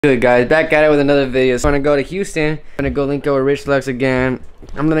Good guys, back at it with another video. So I'm gonna go to Houston. I'm gonna go link up with Rich Lux again.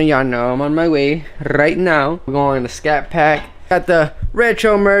 I'm letting y'all know I'm on my way right now. We're going to Scat Pack. Got the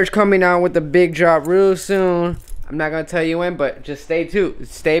retro merch coming out with the big drop real soon. I'm not gonna tell you when, but just stay tuned.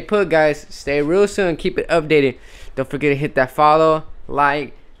 Stay put, guys. Stay real soon. Keep it updated. Don't forget to hit that follow,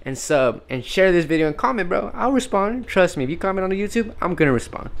 like, and sub, and share this video and comment, bro. I'll respond. Trust me. If you comment on the YouTube, I'm gonna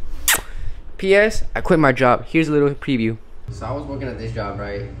respond. P.S. I quit my job. Here's a little preview. So I was working at this job,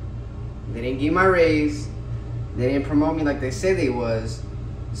 right? They didn't give my raise. They didn't promote me like they said they was.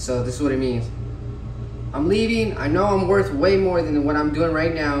 So this is what it means. I'm leaving. I know I'm worth way more than what I'm doing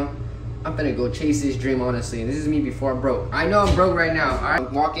right now. I'm gonna go chase this dream, honestly. This is me before I'm broke. I know I'm broke right now. All right?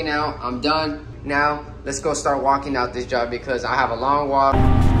 I'm walking out. I'm done. Now, let's go start walking out this job because I have a long walk.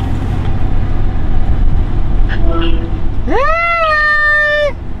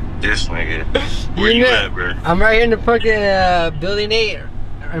 This nigga. Where you at, bro? I'm right here in the fucking building 8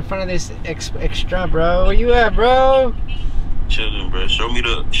 in front of this extra, bro. Where you at, bro? Chilling, bro. Show me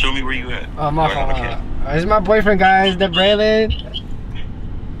where you at. Oh, my fault. This is my boyfriend, guys, the Braylon.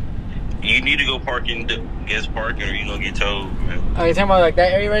 You need to go park in the guest parking or you gonna get towed, man. Oh, you talking about like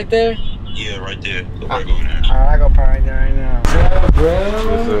that area right there? Yeah, right there. Go park over there. Alright, I go park right there right now. What's up, bro?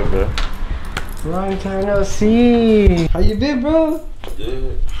 What's up, bro? Long time no see. How you been, bro?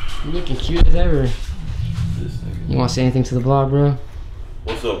 Good. You looking cute as ever. You want to say anything to the vlog, bro?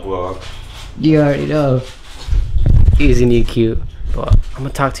 What's up, vlog? You already know. Isn't he cute? But I'm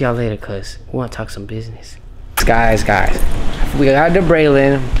gonna talk to y'all later, cause we wanna talk some business. Guys, we got the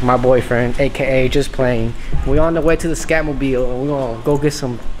Braylon, my boyfriend, aka Just Playing. We on the way to the Scatmobile, and we gonna go get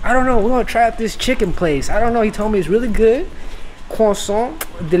some. I don't know. We gonna try out this chicken place. I don't know. He told me it's really good. Croissant,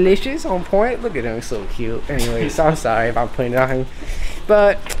 delicious, on point. Look at him, so cute. Anyway, so I'm sorry if I'm putting it on him,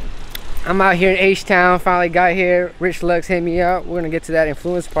 but I'm out here in H-Town. Finally got here. Rich Lux hit me up. We're gonna get to that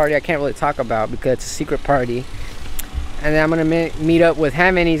influence party I can't really talk about because it's a secret party. And then I'm gonna meet up with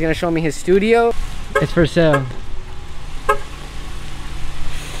Hammond. He's gonna show me his studio. It's for sale.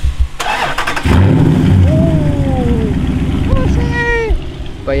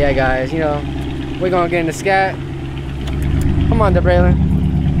 But yeah, guys, you know, we're gonna get in the scat. Come on, Braylon.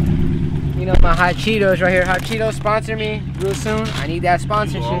 You know, my hot Cheetos right here. Hot Cheetos sponsor me real soon. I need that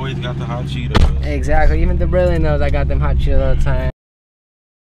sponsorship. You always got the hot Cheetos. Exactly. Even Braylon knows I got them hot Cheetos all the time.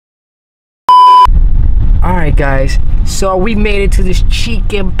 Alright, guys. So we made it to this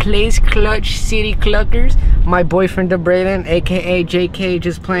chicken place, Clutch City Cluckers. My boyfriend Braylon, aka JK,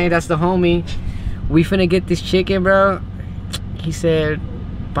 Just Playing. That's the homie. We finna get this chicken, bro. He said,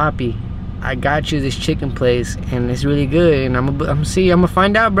 Papi, I got you this chicken place and it's really good, and I'm gonna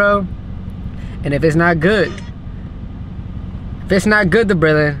find out, bro. And if it's not good, the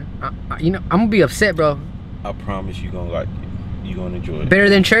Braylon, you know, I'm gonna be upset, bro. I promise you gonna like it. You gonna enjoy it. Better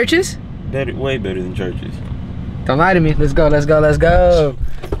than churches? Better, way better than churches. Don't lie to me. Let's go, let's go, let's go.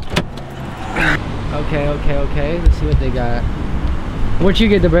 Okay. Let's see what they got. What you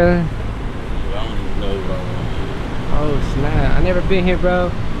get, Braylon? I don't even know what I want. Oh snap! I never been here, bro.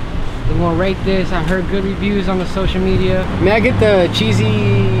 They gonna rate this. I heard good reviews on the social media. May I get the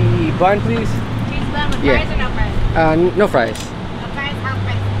cheesy bun, please? Cheese bun with fries or no fries? No fries. No fries, how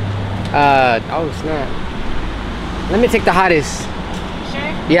fries? Oh snap! Let me take the hottest.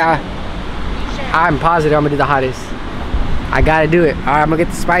 Sure? Yeah, Sure. I'm positive I'm gonna do the hottest. I gotta do it. All right, I'm gonna get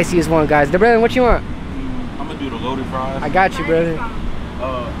the spiciest one, guys. Braylon, what you want? I'm gonna do the loaded fries. I got you, brother.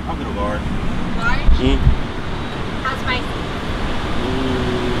 I'll get a large. Large? Mm. How spicy?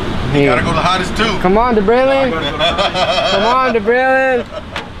 You gotta go the hottest too. Come on, Braylon. Come on, Braylon.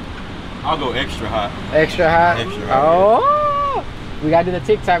 I'll go extra hot. Extra hot. Extra hot. Oh, we gotta do the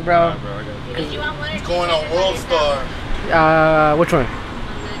TikTok, bro. Alright, bro, I got it. Did you want one or two? It's going on World Star. Which one? On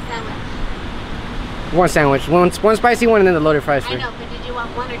the sandwich. One sandwich. One spicy one, and then the loaded fries. I know, but did you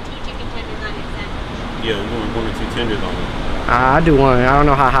want one or two chicken tenders on your sandwich? Yeah, we want 1 or 2 tenders on it. I'll do one. I don't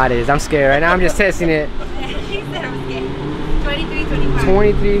know how hot it is. I'm scared right now. I'm just testing it. He said I'm scared. 23, 25.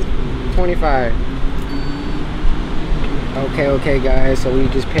 23, 25. Okay, guys. So we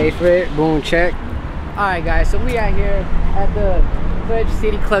just paid for it. Boom, check. All right, guys. So we out here at the Clutch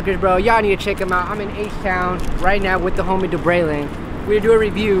City Cluckers, bro. Y'all need to check them out. I'm in H-Town right now with the homie Braylon. We're gonna do a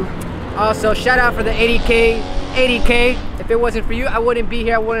review. Also, shout out for the 80K. If it wasn't for you, I wouldn't be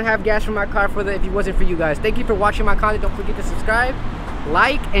here. I wouldn't have gas for my car if it wasn't for you guys. Thank you for watching my content. Don't forget to subscribe,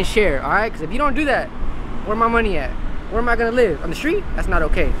 like, and share. All right? Because if you don't do that, where my money at? Where am I gonna live? On the street? That's not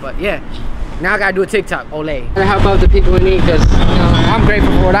okay. But yeah, now I gotta do a TikTok. Olay. I help out the people in need because, you know, I'm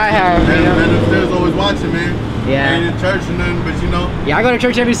grateful for what I have. Man, you know? man upstairs always watching, man. Yeah. Ain't in church or nothing, but you know. Yeah, I go to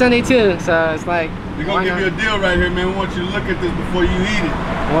church every Sunday too, so it's like. We're gonna give you a deal right here, man. We want you to look at this before you eat it.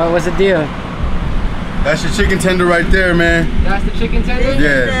 What's the deal? That's your chicken tender right there, man. That's the chicken tender? This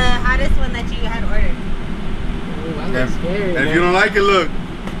Yeah. is the hottest one that you had ordered. Ooh, I'm not scared. And if you don't like it, look,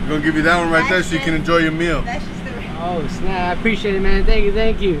 we're gonna give you that one right there so you can enjoy your meal. That's just the Oh snap, I appreciate it, man. Thank you,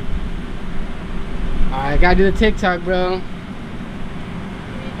 thank you. Alright, gotta do the TikTok, bro.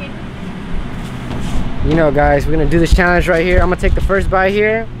 You know, guys, we're gonna do this challenge right here. I'm gonna take the first bite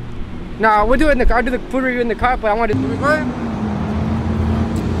here. No, we'll do it in the car. I'll do the food review in the car, but I want to record.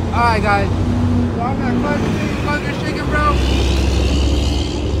 Alright, guys. So I'm at Clutch Chicken, bro.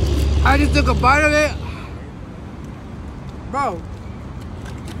 I just took a bite of it. Bro.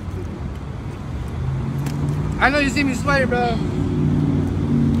 I know you see me sweating, bro.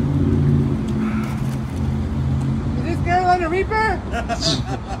 Is this Carolina Reaper?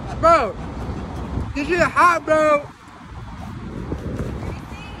 Bro. This shit hot, bro.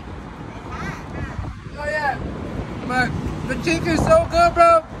 Oh yeah. But the chicken's so good,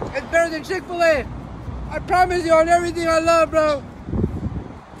 bro. It's better than Chick-fil-A. I promise you on everything I love, bro.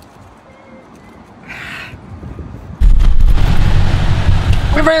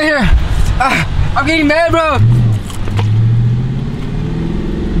 We're right here. I'm getting mad, bro.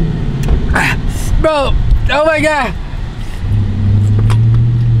 Bro, oh my god.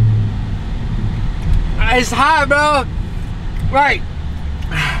 It's hot, bro. Right.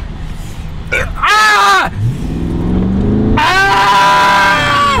 Ah!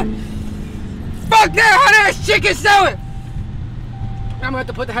 Ah! Fuck that hot ass chicken salad. I'm gonna have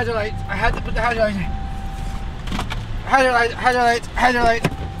to put the hazard lights. I have to put the hazard lights. Hazard lights, hazard lights, hazard lights.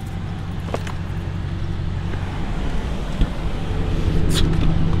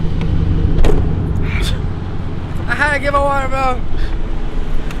 I had to give her water, bro.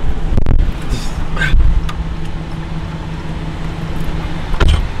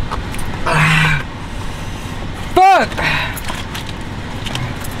 Fuck!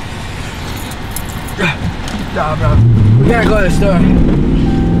 Nah, bro. We gotta go to the store.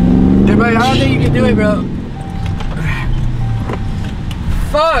 Hey, bro, I don't think you can do it, bro.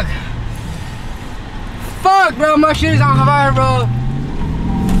 Fuck! Fuck, bro, my shit is on fire, bro.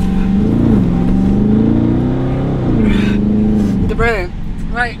 The Brennan.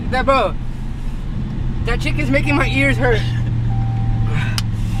 Right, that bro. That chicken's making my ears hurt.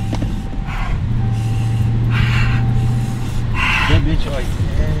 That bitch like,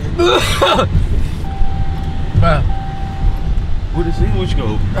 Bro. what is it? Which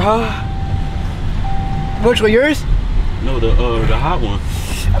go? Which one, yours? No, the hot one.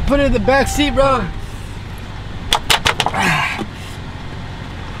 I put it in the back seat, bro.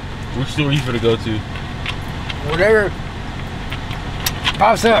 Which store you finna go to? Whatever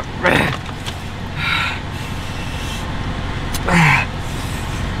pops up.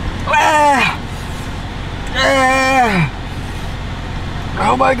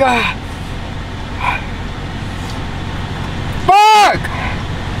 Oh my god. Fuck!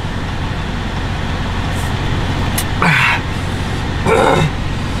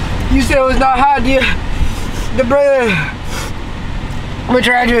 You said it was not hot, dude. The brother. Which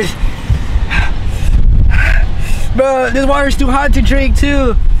address? Bro, this water's too hot to drink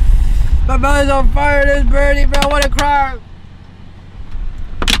too. My belly's on fire, this birdie, bro. I wanna cry.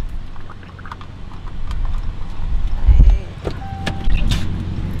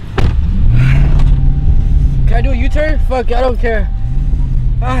 Can I do a U-turn? Fuck it, I don't care.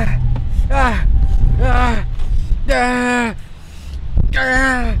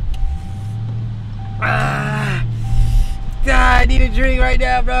 I need a drink right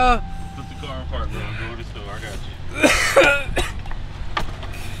now, bro. Put the car in park, bro. Go to the store. I got you.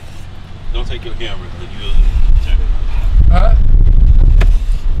 Don't take your camera. You check it. Huh?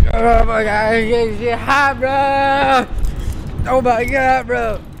 Oh my god, it's getting shit hot, bro. Oh my god,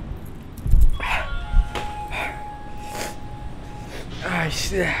 bro. Ah,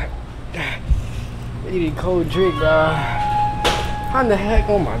 shit. I need a cold drink, bro. How in the heck?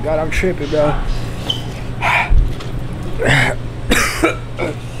 Oh my god, I'm tripping, bro.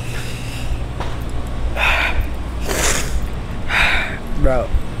 Bro,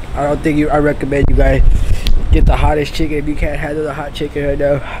 I don't think I recommend you guys get the hottest chicken if you can't handle the hot chicken right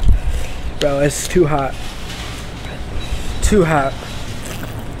now. Bro, it's too hot. Too hot.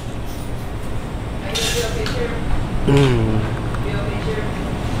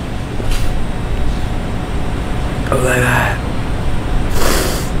 Oh my god.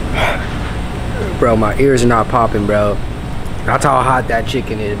 Bro, my ears are not popping, bro. That's how hot that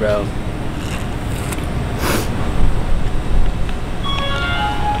chicken is, bro.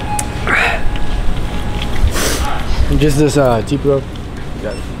 Just this deep rope.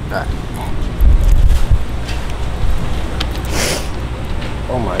 Got it. Alright.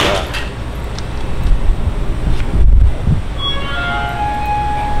 Oh my god.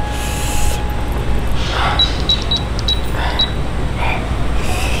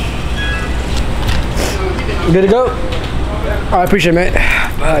 Good to go? Oh, I appreciate it, mate.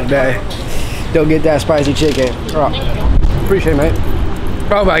 But don't get that spicy chicken. Oh, appreciate it, mate.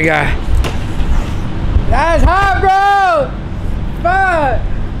 Oh my god. That's hot, bro! Fuck!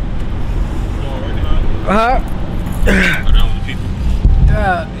 Huh?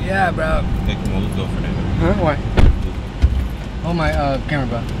 Yeah, bro. Huh? Why? Oh my camera,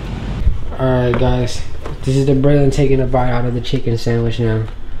 bro. Alright, guys. This is the Braylon taking a bite out of the chicken sandwich now.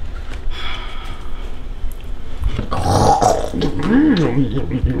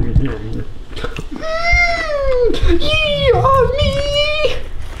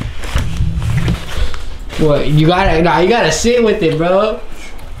 What? You gotta sit with it, bro.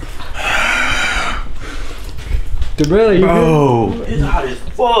 Bro, it's hot as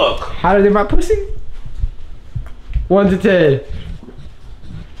fuck. How did my pussy? 1 to 10.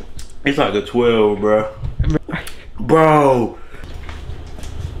 It's like a 12, bro. Bro.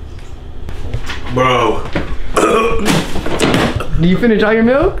 Do you finish all your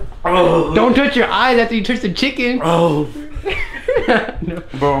milk? Oh. Don't touch your eyes after you touch the chicken. Oh. No.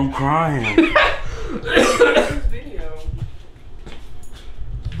 Bro, I'm crying.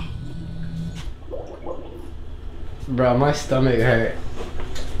 Bro, my stomach hurt.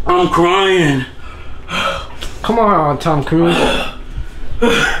 I'm crying. Come on, Tom Cruise.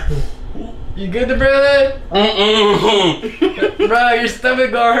 You good to breathe in? Bro, your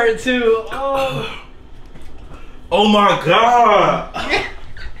stomach gonna hurt too. Oh. Oh my god.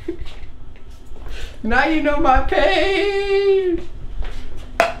 Now you know my pain.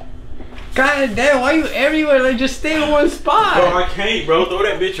 God damn, why you everywhere? Like, just stay in one spot. Bro, I can't, bro. Throw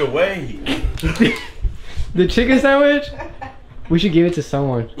that bitch away. The chicken sandwich? We should give it to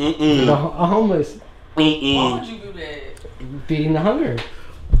someone. A homeless. Why would you do that? Feeding the hunger.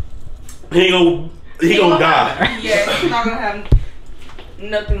 He gonna die. Yeah, he's not gonna have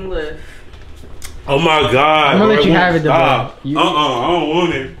nothing left. Oh my god. I'm gonna bro, let you have it, though. I don't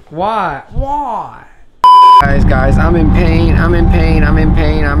want it. Why? Why? Guys, I'm in pain. I'm in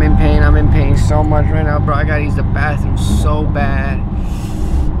pain so much right now, bro. I gotta use the bathroom so bad.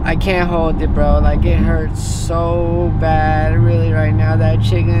 I can't hold it, bro. Like, it hurts so bad, really, right now. That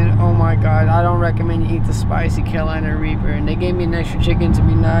chicken, oh my god. I don't recommend you eat the spicy Carolina Reaper. And they gave me an extra chicken to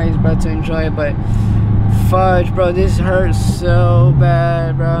be nice, bro, to enjoy it. But fudge, bro, this hurts so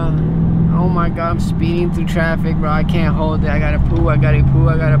bad, bro. Oh my god, I'm speeding through traffic, bro. I can't hold it. I gotta poo.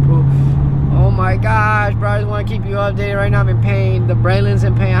 Oh my gosh, bro. I just want to keep you updated right now. I'm in pain. The Braylon's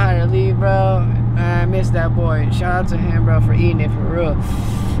in pain. I had to leave, bro. I miss that boy. Shout out to him, bro, for eating it for real.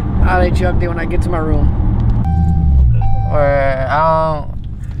 I'll let you update when I get to my room. Or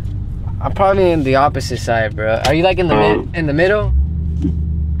I'm probably in the opposite side, bro. Are you like in the middle?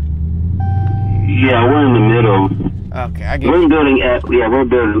 Yeah, we're in the middle. Okay, I get We're in building F. Yeah, we're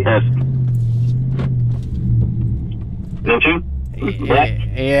building F. Don't you?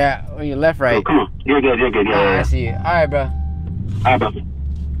 Yeah. Oh, you left, right. Oh, come on. You're good. Yeah. I see you. All right, bro. All right, bro.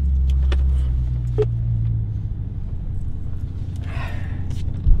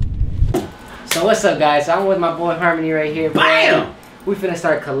 So what's up, guys? So I'm with my boy Harmony right here, bro. Bam! We finna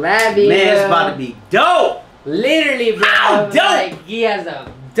start collabing. Man, it's bro. about to be dope. Literally, bro. How dope? Like, he has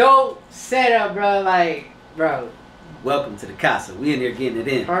a dope setup, bro. Like, bro. Welcome to the casa. We in there getting it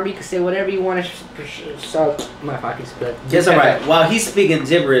in. Harmony, you can say whatever you want to. So my fucking split. Yes, all right. While he's speaking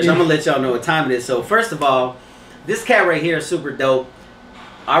gibberish, I'm gonna let y'all know what time it is. So first of all, this cat right here is super dope.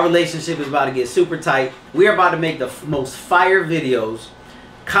 Our relationship is about to get super tight. We are about to make the most fire videos.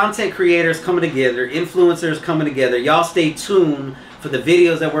 Content creators coming together, influencers coming together. Y'all stay tuned for the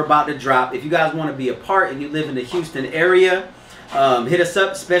videos that we're about to drop. If you guys want to be a part and you live in the Houston area, hit us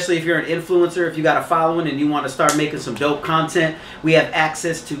up, especially if you're an influencer. If you got a following and you want to start making some dope content, we have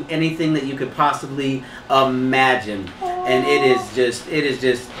access to anything that you could possibly imagine. And it is just,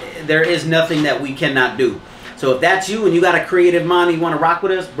 there is nothing that we cannot do. So if that's you and you got a creative mind and you want to rock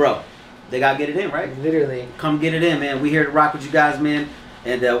with us, bro, they got to get it in, right? Literally. Come get it in, man. We here to rock with you guys, man.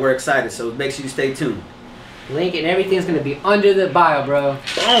 And we're excited, so make sure you stay tuned. Link and everything's gonna be under the bio, bro.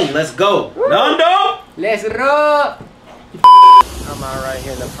 Boom, let's go. Nando! Let's roll! I'm out right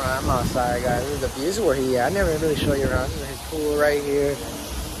here in the front. I'm outside, guys. This is the view. This is where he at. I never really show you around. This is his pool right here.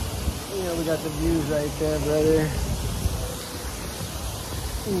 You know, we got the views right there, brother.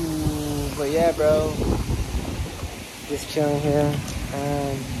 Ooh, but yeah, bro. Just chilling here.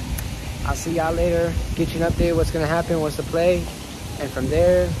 I'll see y'all later. Get you an update. What's gonna happen? What's the play? And from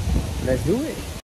there, let's do it.